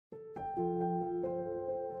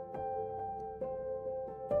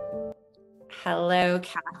Hello,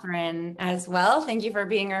 Catherine, as well. Thank you for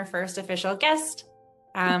being our first official guest.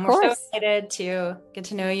 Of We're so course. excited to get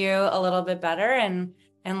to know you a little bit better and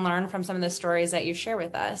learn from some of the stories that you share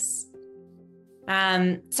with us.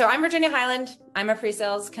 So I'm Virginia Hyland. I'm a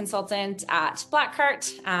pre-sales consultant at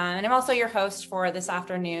Blackcart, and I'm also your host for this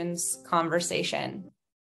afternoon's conversation.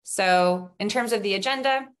 So in terms of the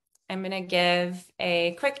agenda, I'm going to give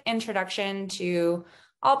a quick introduction to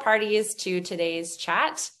all parties to today's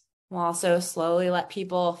chat. We'll also slowly let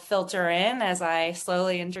people filter in as I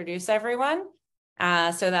slowly introduce everyone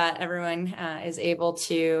so that everyone is able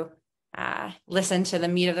to listen to the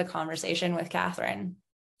meat of the conversation with Catherine.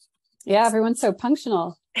 Yeah, everyone's so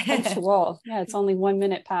punctual. Yeah, it's only 1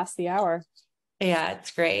 minute past the hour. Yeah,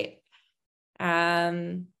 it's great.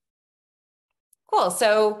 Cool.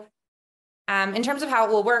 So in terms of how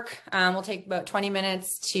it will work, we'll take about 20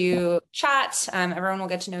 minutes to chat. Everyone will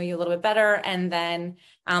get to know you a little bit better. And then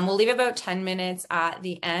we'll leave about 10 minutes at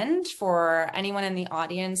the end for anyone in the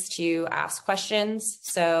audience to ask questions.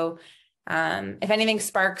 So if anything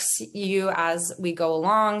sparks you as we go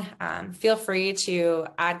along, feel free to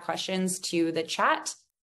add questions to the chat.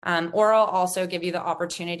 Or I'll also give you the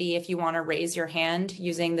opportunity if you want to raise your hand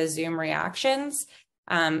using the Zoom reactions.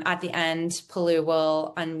 At the end, Palu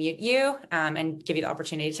will unmute you and give you the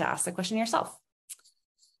opportunity to ask the question yourself.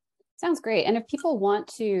 Sounds great. And if people want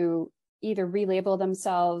to either relabel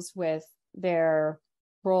themselves with their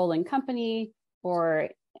role in company or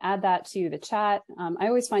add that to the chat, I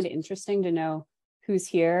always find it interesting to know who's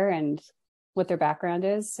here and what their background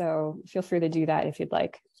is. So feel free to do that if you'd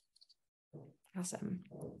like. Awesome.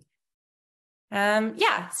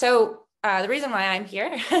 So the reason why I'm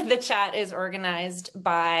here, the chat is organized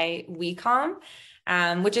by WeCom,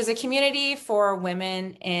 which is a community for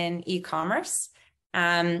women in e-commerce.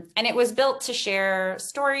 And it was built to share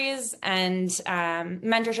stories and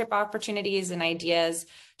mentorship opportunities and ideas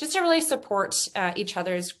just to really support each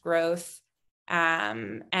other's growth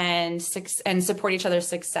and support each other's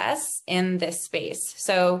success in this space.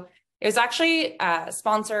 So it was actually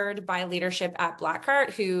sponsored by leadership at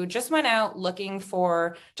Blackcart, who just went out looking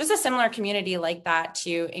for just a similar community like that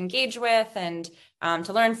to engage with and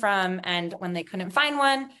to learn from. And when they couldn't find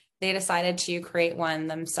one, they decided to create one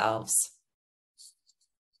themselves.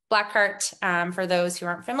 Blackcart, for those who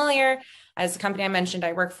aren't familiar, as the company I mentioned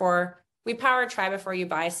I work for, we power try before you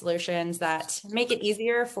buy solutions that make it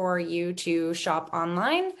easier for you to shop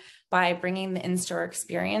online by bringing the in-store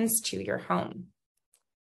experience to your home.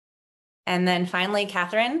 And then finally,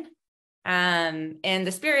 Catherine, in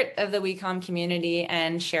the spirit of the WeCom community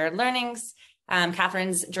and shared learnings,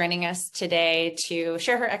 Catherine's joining us today to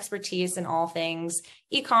share her expertise in all things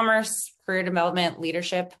e-commerce, career development,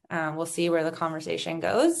 leadership. We'll see where the conversation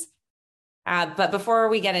goes. But before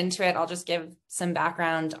we get into it, I'll just give some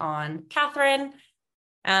background on Catherine.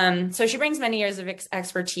 So she brings many years of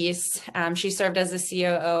expertise. She served as the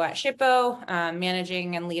COO at Shippo,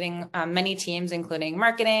 managing and leading many teams, including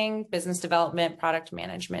marketing, business development, product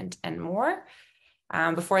management, and more.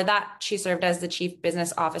 Before that, she served as the chief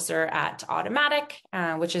business officer at Automatic,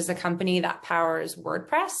 which is a company that powers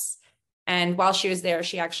WordPress. And while she was there,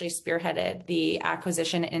 she actually spearheaded the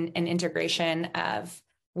acquisition and integration of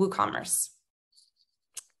WooCommerce.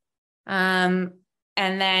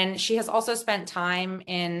 And then she has also spent time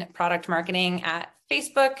in product marketing at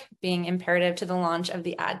Facebook, being imperative to the launch of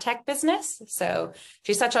the ad tech business. So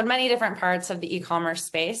she's touched on many different parts of the e-commerce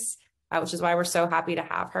space, which is why we're so happy to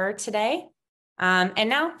have her today. And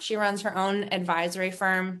now she runs her own advisory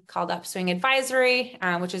firm called Upswing Advisory,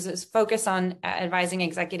 which is focused on advising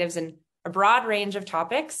executives in a broad range of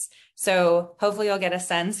topics. So hopefully you'll get a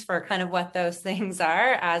sense for kind of what those things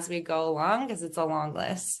are as we go along, because it's a long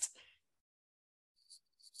list.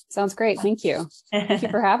 Sounds great. Thank you. Thank you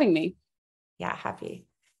for having me. Yeah, happy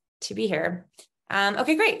to be here.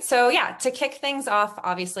 Okay, great. So yeah, to kick things off,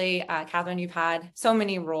 obviously, Catherine, you've had so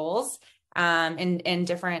many roles in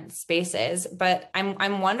different spaces, but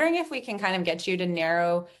I'm wondering if we can kind of get you to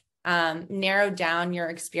narrow down your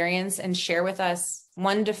experience and share with us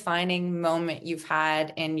one defining moment you've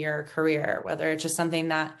had in your career, whether it's just something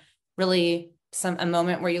that really a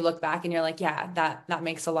moment where you look back and you're like, yeah, that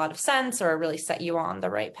makes a lot of sense, or really set you on the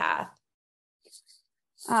right path.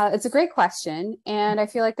 It's a great question. And I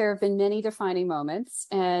feel like there have been many defining moments.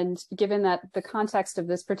 And given that the context of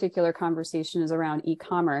this particular conversation is around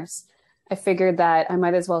e-commerce, I figured that I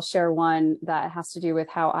might as well share one that has to do with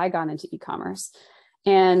how I got into e-commerce.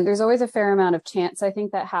 And there's always a fair amount of chance, I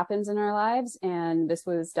think, that happens in our lives. And this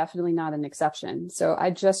was definitely not an exception. So I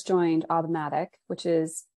just joined Automatic, which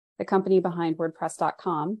is the company behind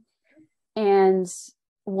WordPress.com. And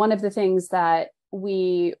one of the things that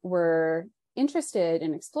we were interested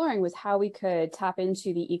in exploring was how we could tap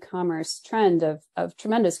into the e-commerce trend of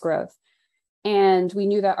tremendous growth. And we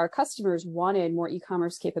knew that our customers wanted more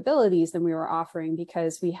e-commerce capabilities than we were offering,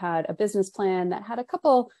 because we had a business plan that had a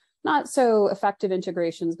couple not so effective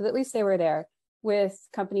integrations, but at least they were there, with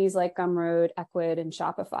companies like Gumroad, Ecwid, and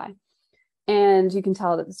Shopify. And you can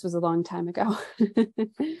tell that this was a long time ago.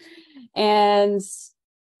 And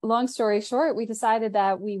long story short, we decided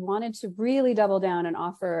that we wanted to really double down and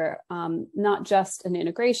offer not just an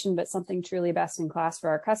integration, but something truly best in class for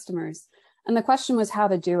our customers. And the question was how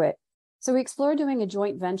to do it. So we explored doing a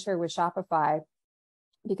joint venture with Shopify.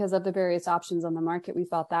 Because of the various options on the market, we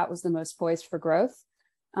felt that was the most poised for growth.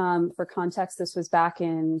 For context, this was back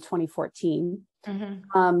in 2014.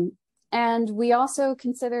 And we also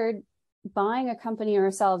considered buying a company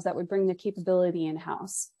ourselves that would bring the capability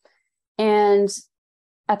in-house. And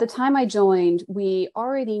at the time I joined, we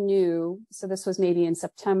already knew, so this was maybe in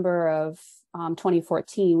September of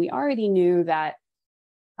 2014, we already knew that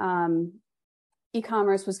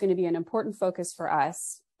e-commerce was going to be an important focus for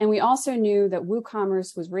us. And we also knew that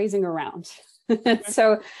WooCommerce was raising around.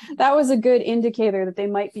 So that was a good indicator that they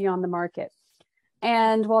might be on the market.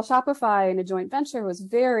 And while Shopify in a joint venture was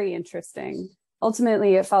very interesting,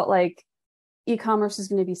 ultimately it felt like e-commerce is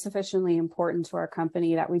going to be sufficiently important to our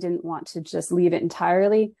company that we didn't want to just leave it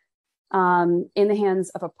entirely in the hands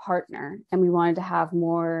of a partner. And we wanted to have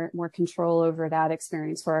more control over that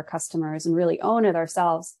experience for our customers and really own it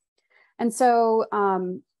ourselves. And so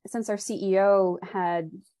since our CEO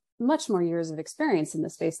had much more years of experience in the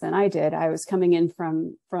space than I did, I was coming in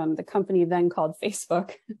from the company then called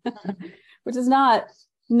Facebook, which is not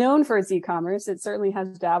known for its e-commerce. It certainly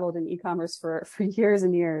has dabbled in e-commerce for years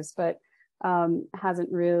and years, but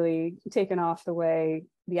hasn't really taken off the way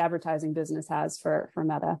the advertising business has for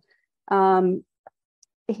Meta.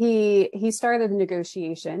 He started the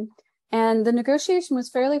negotiation, and the negotiation was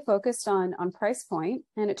fairly focused on price point.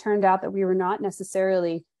 And it turned out that we were not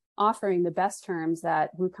necessarily offering the best terms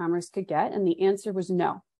that WooCommerce could get. And the answer was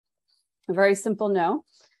no, a very simple no.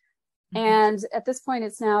 And at this point,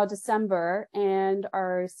 it's now December, and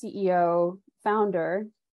our CEO founder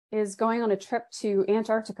is going on a trip to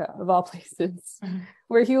Antarctica, of all places,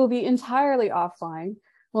 where he will be entirely offline,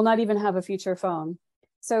 will not even have a feature phone.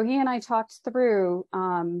 So he and I talked through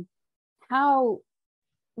how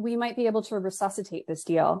we might be able to resuscitate this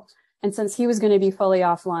deal. And since he was going to be fully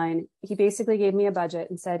offline, he basically gave me a budget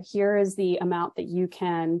and said, here is the amount that you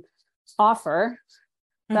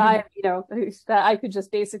that I could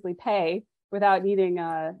just basically pay without needing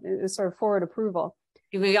a sort of forward approval.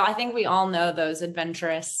 I think we all know those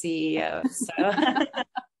adventurous CEOs. So.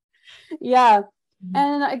 Yeah.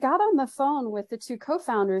 And I got on the phone with the two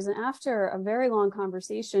co-founders, and after a very long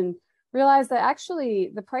conversation, realized that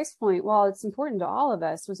actually the price point, while it's important to all of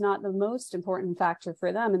us, was not the most important factor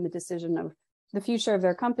for them in the decision of the future of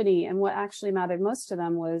their company. And what actually mattered most to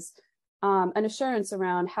them was an assurance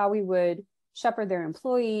around how we would shepherd their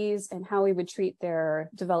employees and how we would treat their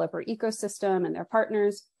developer ecosystem and their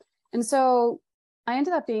partners. And so I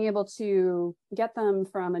ended up being able to get them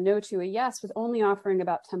from a no to a yes, with only offering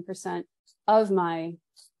about 10% of my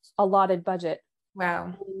allotted budget.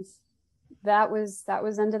 Wow. And that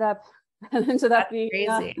ended up being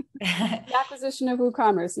crazy. The acquisition of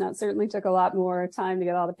WooCommerce. Now, it certainly took a lot more time to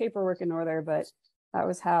get all the paperwork in order, but that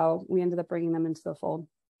was how we ended up bringing them into the fold.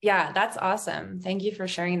 Yeah, that's awesome. Thank you for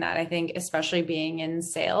sharing that. I think especially being in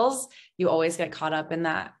sales, you always get caught up in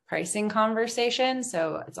that pricing conversation.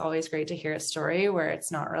 So it's always great to hear a story where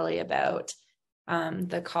it's not really about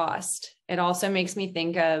the cost. It also makes me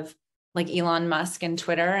think of like Elon Musk and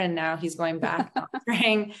Twitter, and now he's going back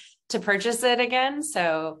offering to purchase it again.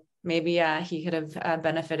 So maybe he could have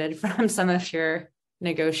benefited from some of your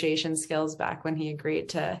negotiation skills back when he agreed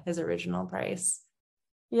to his original price.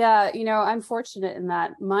 Yeah, I'm fortunate in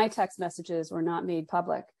that my text messages were not made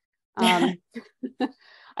public. I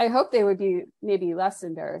hope they would be maybe less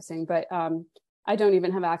embarrassing, but I don't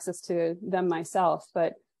even have access to them myself.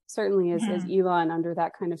 But certainly as Elon under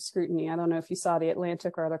that kind of scrutiny. I don't know if you saw the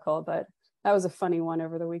Atlantic article, but that was a funny one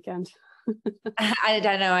over the weekend. I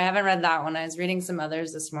don't know. I haven't read that one. I was reading some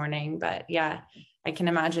others this morning, but yeah, I can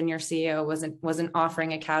imagine your CEO wasn't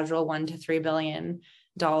offering a casual $1 to $3 billion.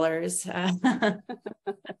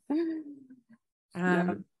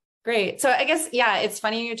 Great. So I guess, yeah, it's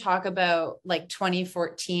funny you talk about like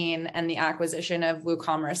 2014 and the acquisition of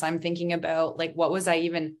WooCommerce. I'm thinking about like, what was I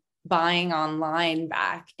even buying online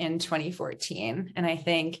back in 2014? And I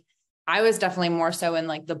think I was definitely more so in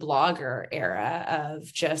like the blogger era of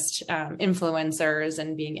just influencers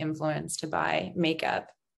and being influenced to buy makeup.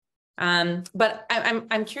 But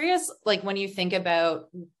I'm curious, like when you think about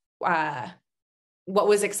what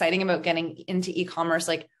was exciting about getting into e-commerce?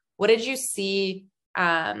 Like, what did you see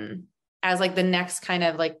as like the next kind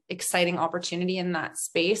of like exciting opportunity in that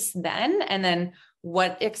space then? And then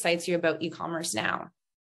what excites you about e-commerce now?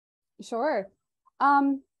 Sure.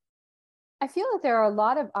 I feel that there are a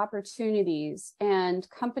lot of opportunities and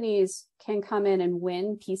companies can come in and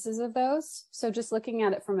win pieces of those. So just looking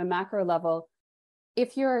at it from a macro level,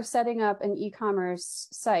 if you're setting up an e-commerce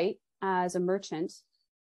site as a merchant,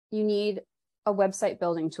 you need a website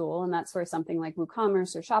building tool, and that's where something like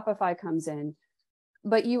WooCommerce or Shopify comes in.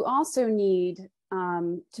 But you also need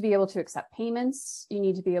to be able to accept payments. You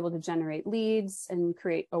need to be able to generate leads and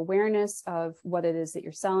create awareness of what it is that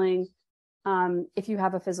you're selling. If you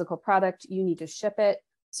have a physical product, you need to ship it.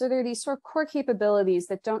 So there are these sort of core capabilities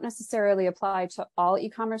that don't necessarily apply to all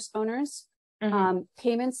e-commerce owners.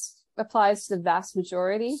 Payments applies to the vast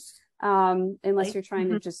majority, unless you're trying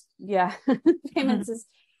to just, payments is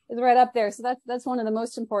right up there. So that's one of the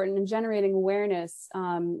most important, and generating awareness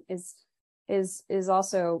is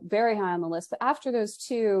also very high on the list. But after those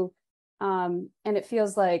two, and it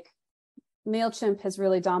feels like MailChimp has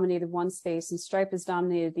really dominated one space and Stripe has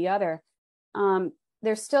dominated the other.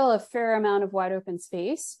 There's still a fair amount of wide open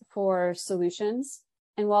space for solutions.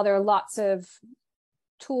 And while there are lots of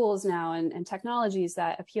tools now and technologies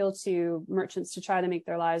that appeal to merchants to try to make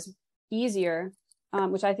their lives easier,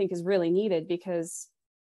 which I think is really needed, because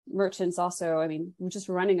merchants also, I mean, just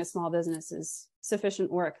running a small business is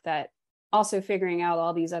sufficient work, that also figuring out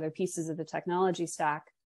all these other pieces of the technology stack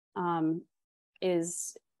can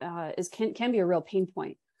be a real pain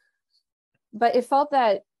point. But it felt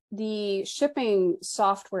that the shipping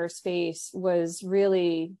software space was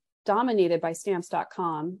really dominated by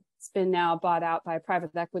stamps.com. It's been now bought out by a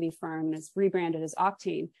private equity firm and it's rebranded as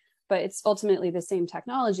Octane, but it's ultimately the same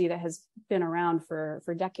technology that has been around for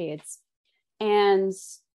decades. And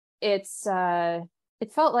it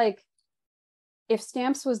felt like if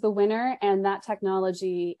Stamps was the winner and that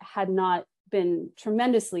technology had not been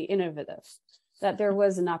tremendously innovative, that there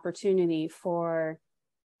was an opportunity for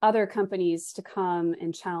other companies to come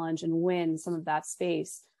and challenge and win some of that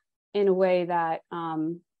space in a way that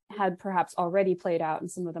had perhaps already played out in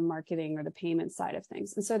some of the marketing or the payment side of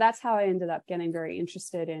things. And so that's how I ended up getting very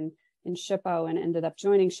interested in Shippo, and ended up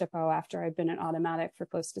joining Shippo after I'd been at Automatic for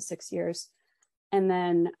close to 6 years. And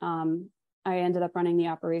then I ended up running the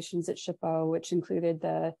operations at Shippo, which included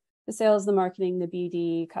the sales, the marketing, the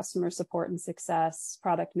BD, customer support and success,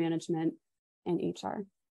 product management, and HR.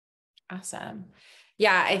 Awesome.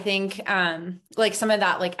 Yeah, I think like some of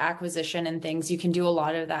that like acquisition and things, you can do a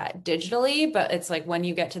lot of that digitally, but it's like when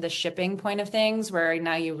you get to the shipping point of things where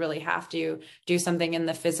now you really have to do something in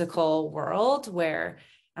the physical world, where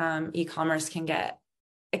e-commerce can get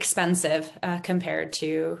expensive compared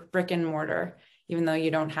to brick and mortar, even though you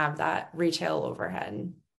don't have that retail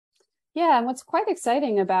overhead. Yeah, and what's quite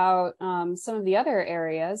exciting about some of the other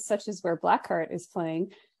areas, such as where Blackheart is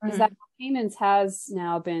playing, is that payments has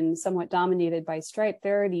now been somewhat dominated by Stripe.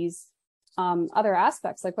 There are these other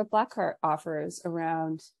aspects, like what Blackheart offers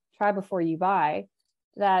around try before you buy,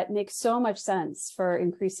 that makes so much sense for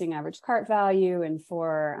increasing average cart value and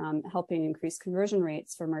for helping increase conversion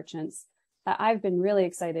rates for merchants, that I've been really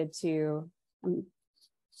excited to,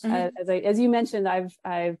 as you mentioned,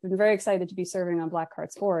 I've been very excited to be serving on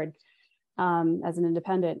Blackheart's board as an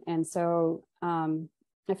independent. And so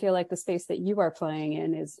I feel like the space that you are playing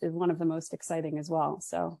in is one of the most exciting as well.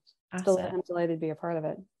 So awesome. I'm delighted to be a part of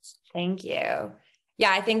it. Thank you.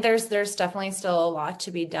 Yeah, I think there's definitely still a lot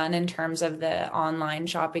to be done in terms of the online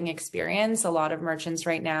shopping experience. A lot of merchants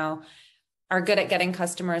right now are good at getting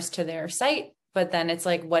customers to their site, but then it's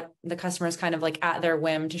like what the customer's kind of like at their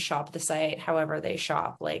whim to shop the site however they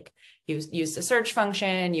shop. Like you use the search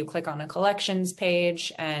function, you click on a collections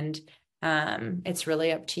page, and it's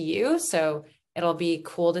really up to you. So it'll be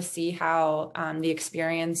cool to see how the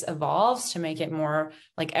experience evolves to make it more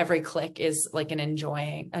like every click is like an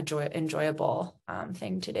enjoyable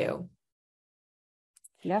thing to do.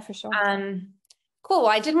 Yeah, for sure. Cool.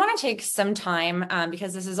 Well, I did want to take some time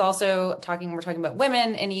because this is also we're talking about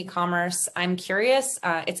women in e-commerce. I'm curious.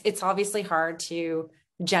 It's obviously hard to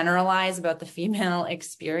generalize about the female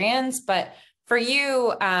experience, but for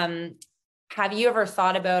you, have you ever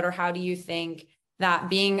thought about, or how do you think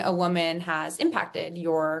that being a woman has impacted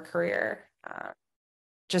your career?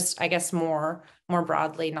 Just, I guess, more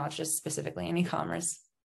broadly, not just specifically in e-commerce.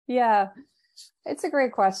 Yeah, it's a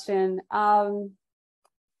great question.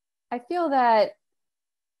 I feel that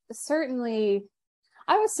certainly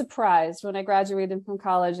I was surprised when I graduated from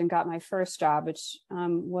college and got my first job, which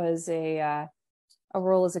was a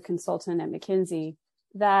role as a consultant at McKinsey,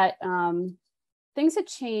 that things had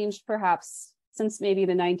changed perhaps since maybe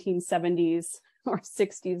the 1970s or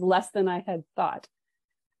 60s, less than I had thought.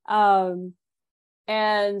 And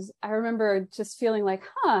I remember just feeling like,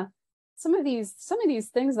 some of these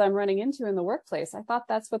things that I'm running into in the workplace, I thought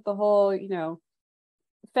that's what the whole,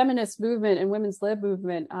 feminist movement and women's lib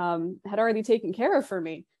movement had already taken care of for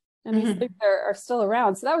me. And these things are still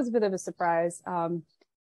around. So that was a bit of a surprise.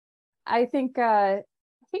 I think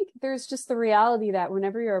there's just the reality that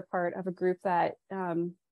whenever you're a part of a group that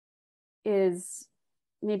is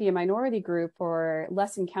maybe a minority group or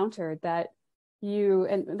less encountered, that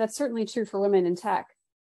and that's certainly true for women in tech,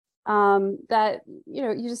 that,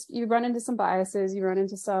 you run into some biases, you run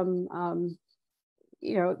into some,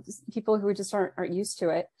 people who just aren't used to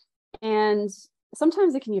it. And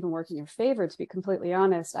sometimes it can even work in your favor, to be completely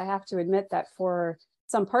honest. I have to admit that for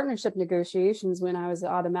some partnership negotiations when I was at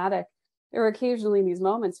Automatic, there were occasionally these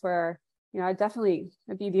moments where, I'd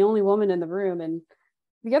be the only woman in the room, and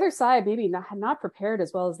the other side maybe had not prepared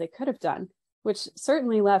as well as they could have done, which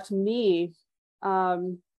certainly left me a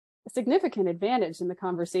significant advantage in the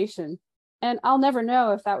conversation. And I'll never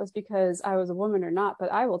know if that was because I was a woman or not,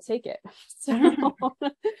 but I will take it.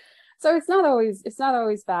 So it's not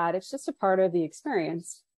always bad. It's just a part of the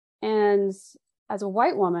experience. And as a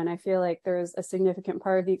white woman, I feel like there's a significant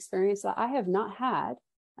part of the experience that I have not had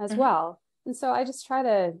as well. And so I just try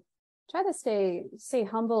to stay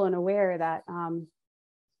humble and aware that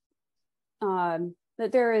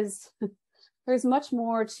that there's much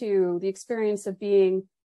more to the experience of being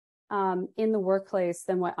in the workplace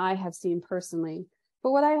than what I have seen personally.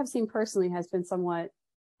 But what I have seen personally has been somewhat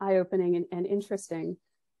eye-opening and interesting.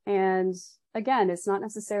 And again, it's not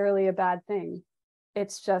necessarily a bad thing.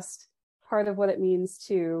 It's just part of what it means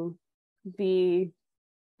to be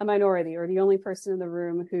a minority, or the only person in the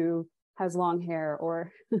room who has long hair,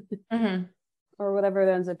 or or whatever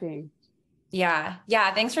it ends up being. Yeah.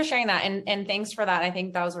 Thanks for sharing that. And thanks for that. I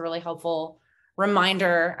think that was a really helpful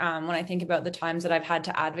reminder when I think about the times that I've had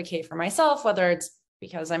to advocate for myself, whether it's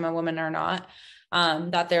because I'm a woman or not,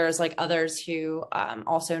 that there's like others who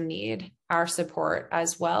also need our support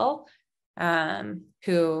as well,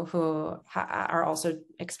 who are also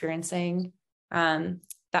experiencing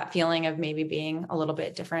that feeling of maybe being a little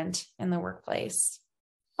bit different in the workplace.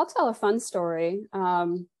 I'll tell a fun story.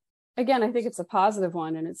 Again, I think it's a positive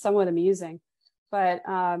one and it's somewhat amusing, but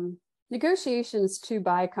negotiations to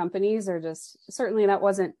buy companies are just, certainly that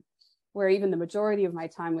wasn't where even the majority of my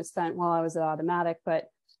time was spent while I was at Automatic, but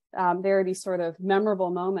there are these sort of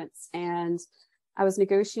memorable moments. And I was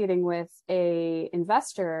negotiating with a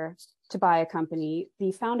investor to buy a company.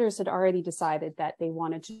 The founders had already decided that they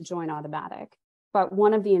wanted to join Automatic, but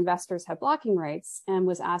one of the investors had blocking rights and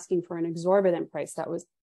was asking for an exorbitant price that was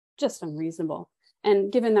just unreasonable.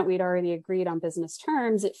 And given that we'd already agreed on business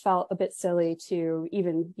terms, it felt a bit silly to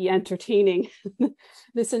even be entertaining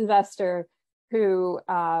this investor who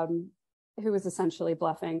was essentially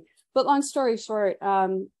bluffing. But long story short,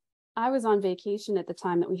 I was on vacation at the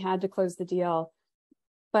time that we had to close the deal,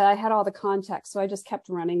 but I had all the context, so I just kept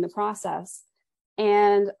running the process.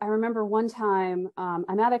 And I remember one time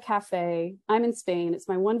I'm at a cafe, I'm in Spain, it's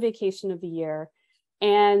my one vacation of the year,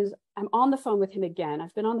 and I'm on the phone with him again.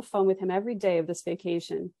 I've been on the phone with him every day of this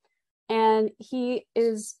vacation. And he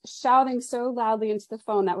is shouting so loudly into the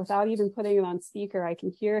phone that without even putting it on speaker, I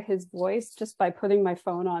can hear his voice just by putting my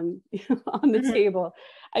phone on, on the table.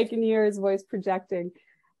 I can hear his voice projecting.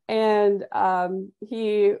 And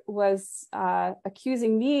he was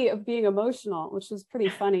accusing me of being emotional, which was pretty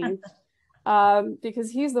funny, because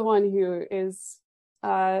he's the one who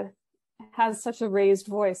has such a raised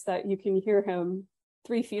voice that you can hear him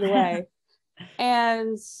 3 feet away.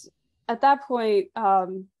 And at that point,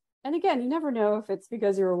 and again, you never know if it's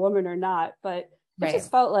because you're a woman or not, but it just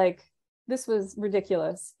felt like this was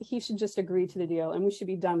ridiculous. He should just agree to the deal and we should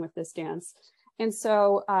be done with this dance. And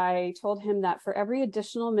so I told him that for every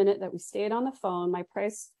additional minute that we stayed on the phone, my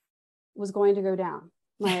price was going to go down.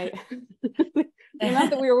 The amount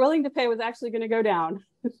that we were willing to pay was actually going to go down.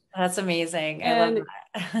 That's amazing. And I love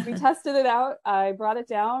that. we tested it out. I brought it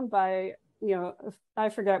down by, I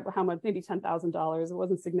forget how much, maybe $10,000. It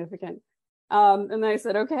wasn't significant. And then I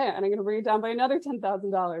said, okay, and I'm going to bring it down by another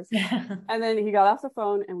 $10,000. And then he got off the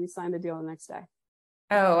phone and we signed the deal the next day.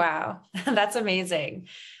 Oh, wow. That's amazing.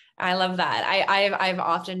 I love that. I've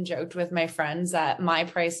often joked with my friends that my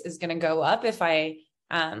price is going to go up if I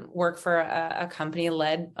work for a company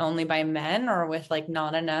led only by men or with like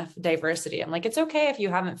not enough diversity. I'm like, it's okay if you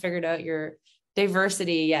haven't figured out your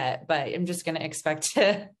diversity yet, but I'm just going to expect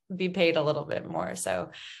to be paid a little bit more.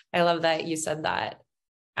 So I love that you said that.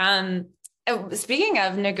 Speaking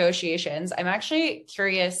of negotiations, I'm actually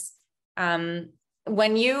curious,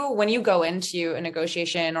 when you go into a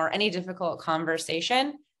negotiation or any difficult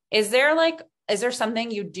conversation, is there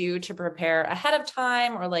something you do to prepare ahead of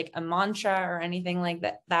time, or like a mantra or anything like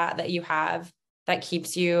that you have that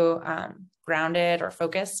keeps you grounded or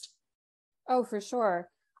focused? Oh, for sure.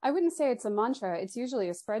 I wouldn't say it's a mantra. It's usually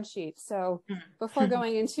a spreadsheet. So before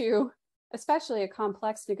going into especially a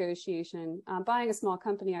complex negotiation, buying a small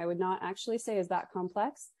company, I would not actually say is that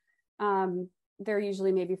complex. There are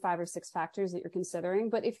usually maybe 5 or 6 factors that you're considering.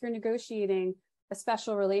 But if you're negotiating a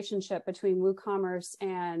special relationship between WooCommerce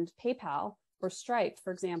and PayPal or Stripe,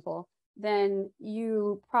 for example, then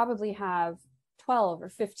you probably have 12 or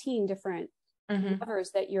 15 different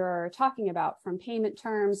levers that you're talking about, from payment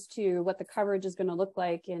terms to what the coverage is going to look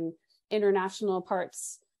like in international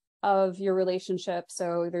parts of your relationship.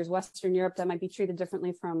 So there's Western Europe that might be treated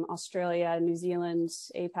differently from Australia, New Zealand,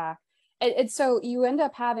 APAC. And so you end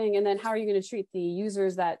up having, and then how are you going to treat the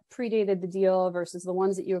users that predated the deal versus the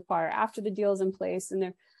ones that you acquire after the deal is in place?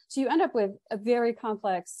 And so you end up with a very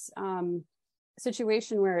complex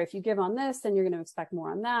situation where if you give on this, then you're going to expect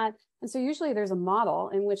more on that. And so usually there's a model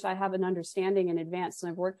in which I have an understanding in advance,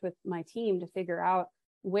 and I've worked with my team to figure out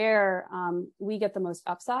where we get the most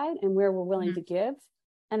upside and where we're willing to give.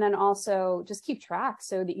 And then also just keep track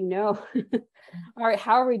so that you know, all right,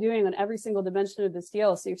 how are we doing on every single dimension of this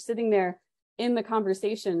deal? So you're sitting there in the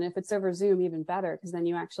conversation. If it's over Zoom, even better, because then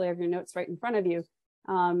you actually have your notes right in front of you.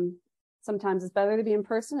 Sometimes it's better to be in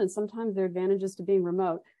person, and sometimes there are advantages to being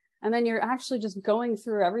remote. And then you're actually just going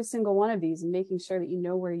through every single one of these and making sure that you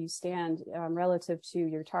know where you stand relative to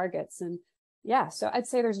your targets. And yeah, so I'd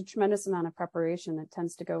say there's a tremendous amount of preparation that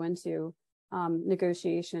tends to go into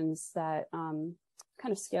negotiations that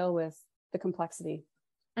kind of scale with the complexity.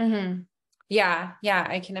 Yeah,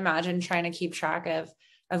 I can imagine trying to keep track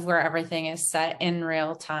of where everything is set in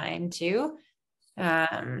real time too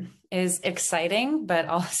is exciting, but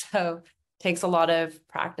also takes a lot of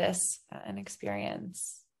practice and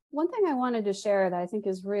experience. One thing I wanted to share that I think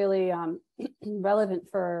is really relevant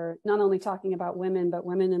for not only talking about women, but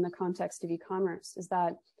women in the context of e-commerce is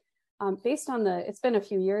that based on it's been a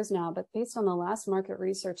few years now, but based on the last market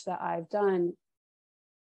research that I've done,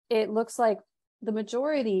 it looks like the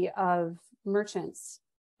majority of merchants,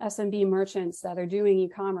 SMB merchants that are doing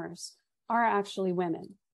e-commerce are actually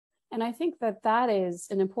women. And I think that that is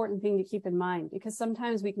an important thing to keep in mind, because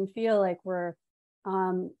sometimes we can feel like we're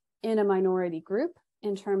in a minority group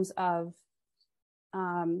in terms of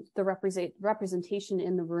the representation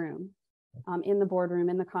in the room, in the boardroom,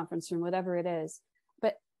 in the conference room, whatever it is.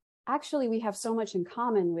 But actually, we have so much in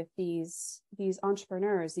common with these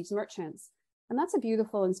entrepreneurs, these merchants. And that's a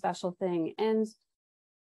beautiful and special thing. And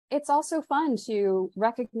it's also fun to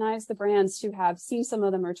recognize the brands, to have seen some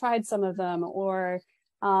of them or tried some of them, or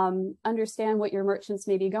understand what your merchants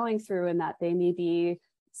may be going through, and that they may be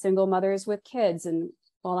single mothers with kids. And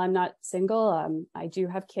while I'm not single, I do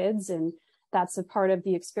have kids, and that's a part of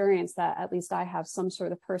the experience that at least I have some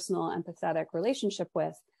sort of personal empathetic relationship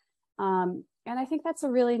with. And I think that's a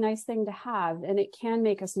really nice thing to have, and it can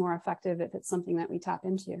make us more effective if it's something that we tap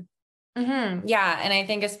into. Yeah. And I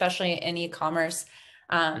think especially in e-commerce,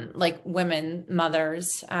 like women,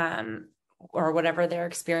 mothers, or whatever their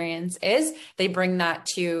experience is, they bring that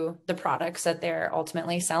to the products that they're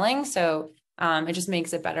ultimately selling. So it just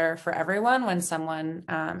makes it better for everyone when someone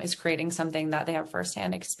is creating something that they have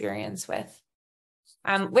firsthand experience with.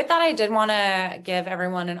 With that, I did want to give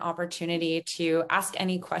everyone an opportunity to ask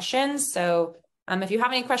any questions. So if you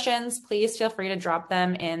have any questions, please feel free to drop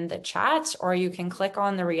them in the chat, or you can click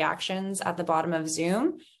on the reactions at the bottom of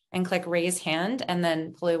Zoom and click raise hand, and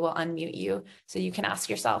then Blue will unmute you so you can ask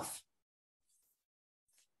yourself.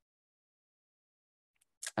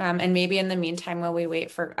 And maybe in the meantime, while we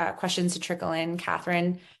wait for questions to trickle in,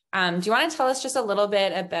 Catherine, do you want to tell us just a little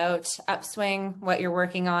bit about Upswing, what you're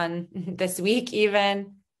working on this week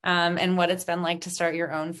even, and what it's been like to start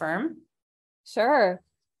your own firm? Sure.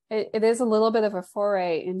 It is a little bit of a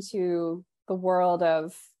foray into the world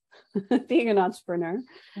of being an entrepreneur,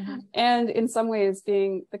 and in some ways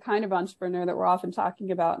being the kind of entrepreneur that we're often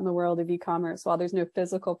talking about in the world of e-commerce. While there's no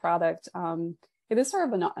physical product, it is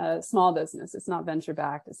sort of a small business. It's not venture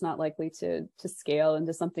backed. It's not likely to scale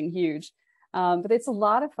into something huge, but it's a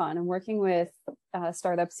lot of fun. I'm working with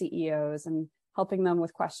startup CEOs and helping them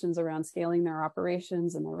with questions around scaling their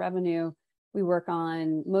operations and their revenue. We work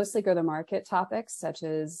on mostly go-to-market topics, such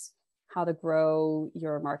as how to grow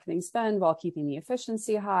your marketing spend while keeping the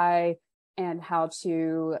efficiency high, and how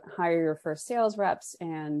to hire your first sales reps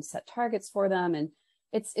and set targets for them. And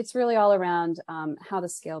it's really all around how to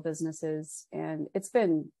scale businesses. And it's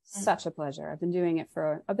been such a pleasure. I've been doing it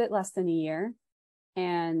for a bit less than a year,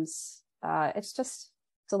 and it's just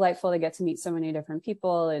delightful to get to meet so many different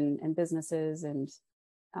people and businesses and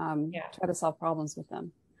try to solve problems with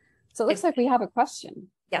them. So it looks like we have a question.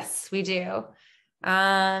 Yes, we do.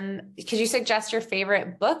 Could you suggest your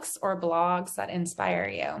favorite books or blogs that inspire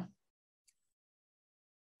you?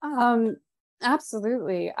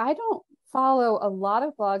 Absolutely. I don't follow a lot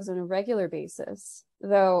of blogs on a regular basis,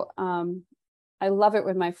 though. I love it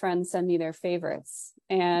when my friends send me their favorites,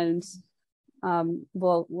 and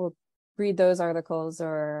we'll read those articles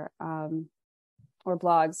or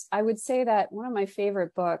blogs. I would say that one of my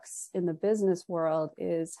favorite books in the business world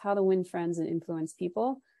is How to Win Friends and Influence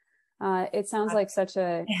People. It sounds like such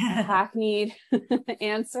a hackneyed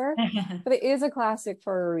answer, but it is a classic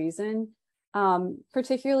for a reason,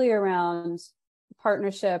 particularly around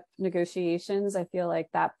partnership negotiations. I feel like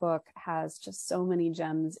that book has just so many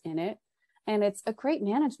gems in it. And it's a great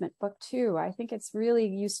management book too. I think it's really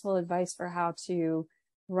useful advice for how to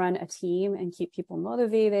run a team and keep people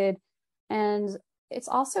motivated. And it's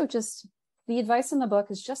also just, the advice in the book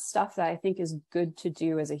is just stuff that I think is good to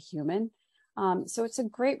do as a human. So it's a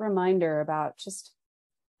great reminder about just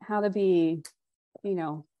how to be,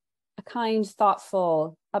 a kind,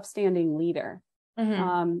 thoughtful, upstanding leader,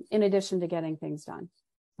 in addition to getting things done.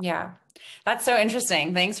 Yeah, that's so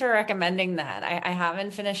interesting. Thanks for recommending that. I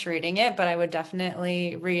haven't finished reading it, but I would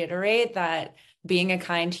definitely reiterate that being a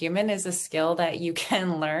kind human is a skill that you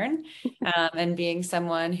can learn, and being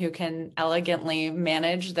someone who can elegantly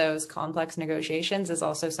manage those complex negotiations is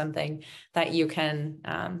also something that you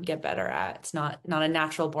can get better at. It's not a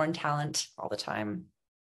natural born talent all the time.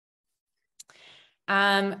 We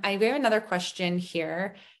have another question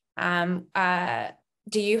here.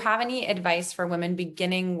 Do you have any advice for women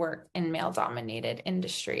beginning work in male-dominated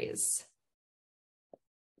industries?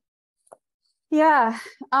 Yeah,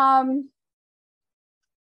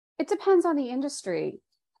 it depends on the industry.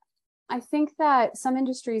 I think that some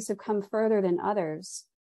industries have come further than others.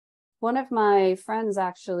 One of my friends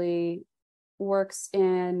actually works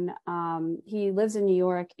in, he lives in New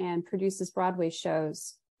York and produces Broadway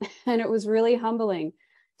shows. And it was really humbling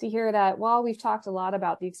to hear that while we've talked a lot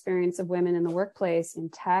about the experience of women in the workplace, in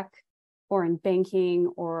tech or in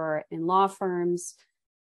banking or in law firms,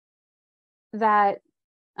 that,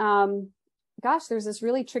 there's this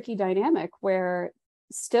really tricky dynamic where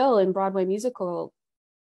still in Broadway musical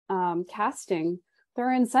casting, there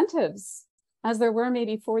are incentives, as there were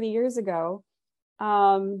maybe 40 years ago,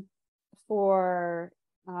 for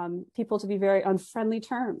people to be very on friendly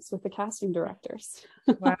terms with the casting directors.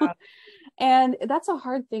 Wow. And that's a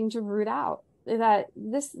hard thing to root out, that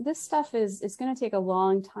this stuff is going to take a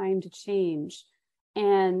long time to change.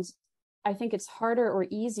 And I think it's harder or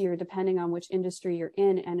easier depending on which industry you're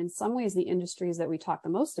in. And in some ways, the industries that we talk the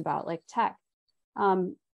most about, like tech,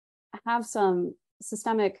 have some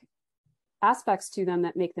systemic aspects to them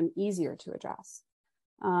that make them easier to address.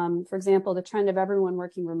 For example, the trend of everyone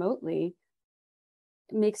working remotely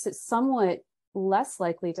makes it somewhat less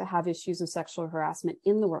likely to have issues of sexual harassment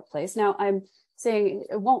in the workplace. Now, I'm saying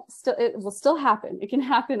it will still happen. It can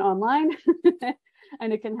happen online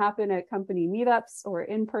and it can happen at company meetups or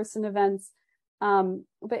in-person events.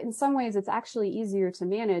 But in some ways, it's actually easier to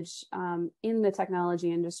manage in the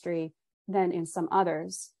technology industry than in some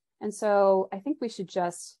others. And so I think we should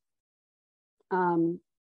just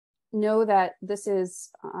know that this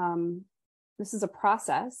is a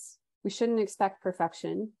process. We shouldn't expect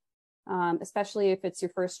perfection, especially if it's your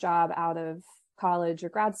first job out of college or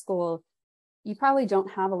grad school. You probably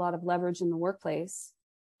don't have a lot of leverage in the workplace,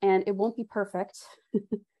 and it won't be perfect,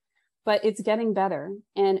 but it's getting better.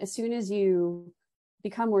 And as soon as you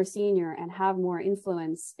become more senior and have more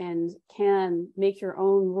influence and can make your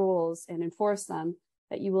own rules and enforce them,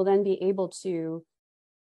 that you will then be able to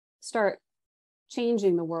start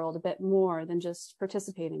changing the world a bit more than just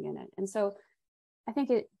participating in it. And so I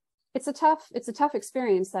think it's a tough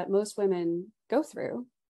experience that most women go through,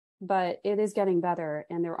 but it is getting better,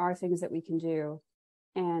 and there are things that we can do,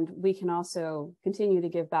 and we can also continue to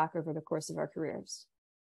give back over the course of our careers.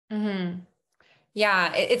 Mm-hmm.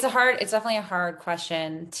 Yeah, it's definitely a hard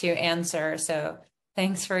question to answer. So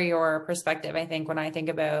thanks for your perspective. I think when I think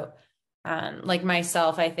about like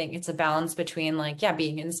myself, I think it's a balance between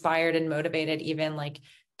being inspired and motivated, even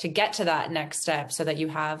to get to that next step so that you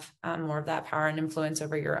have more of that power and influence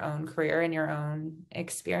over your own career and your own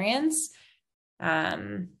experience.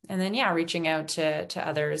 And then, reaching out to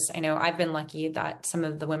others. I know I've been lucky that some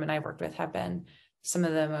of the women I've worked with have been some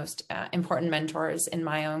of the most important mentors in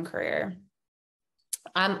my own career.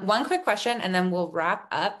 One quick question, and then we'll wrap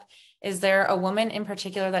up. Is there a woman in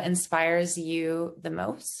particular that inspires you the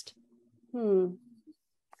most?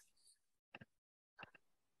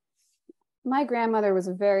 My grandmother was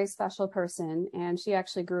a very special person, and she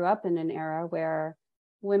actually grew up in an era where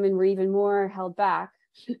women were even more held back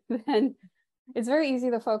than it's very easy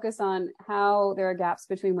to focus on how there are gaps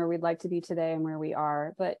between where we'd like to be today and where we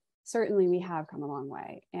are, but certainly we have come a long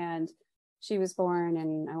way. And she was born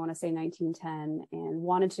in, I want to say 1910, and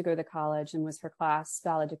wanted to go to college and was her class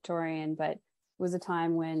valedictorian, but it was a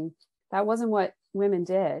time when that wasn't what women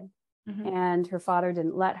did. Mm-hmm. And her father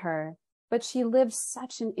didn't let her, but she lived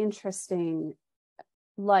such an interesting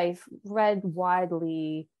life, read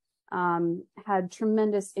widely, had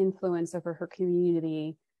tremendous influence over her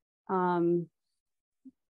community,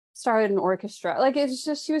 started an orchestra. Like, it's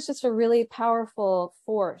just, she was just a really powerful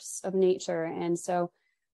force of nature. And so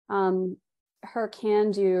her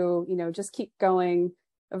can do, just keep going,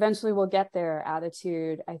 eventually we'll get there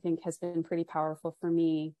attitude, I think, has been pretty powerful for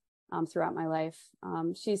me throughout my life.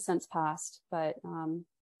 She's since passed, but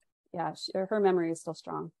yeah, her memory is still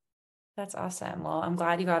strong. That's awesome. Well, I'm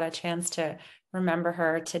glad you got a chance to remember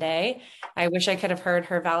her today. I wish I could have heard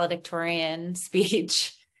her valedictorian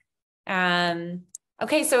speech.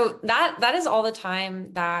 Okay, so that is all the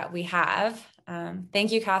time that we have.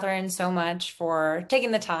 Thank you, Catherine, so much for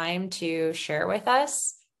taking the time to share with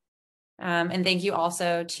us. And thank you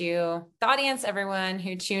also to the audience, everyone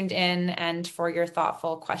who tuned in, and for your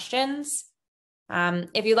thoughtful questions.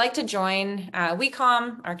 If you'd like to join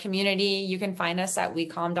WeCom, our community, you can find us at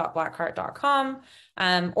wecom.blackheart.com,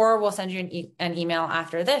 or we'll send you an email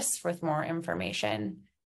after this with more information.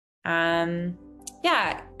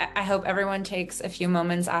 Yeah, I hope everyone takes a few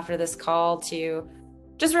moments after this call to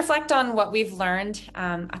just reflect on what we've learned.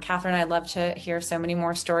 Catherine, I'd love to hear so many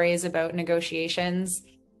more stories about negotiations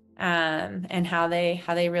and how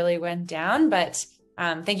they really went down. But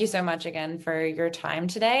thank you so much again for your time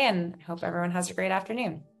today, and I hope everyone has a great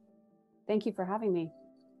afternoon. Thank you for having me.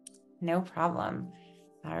 No problem.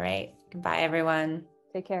 All right. Goodbye, everyone.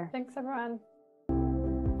 Take care. Thanks, everyone.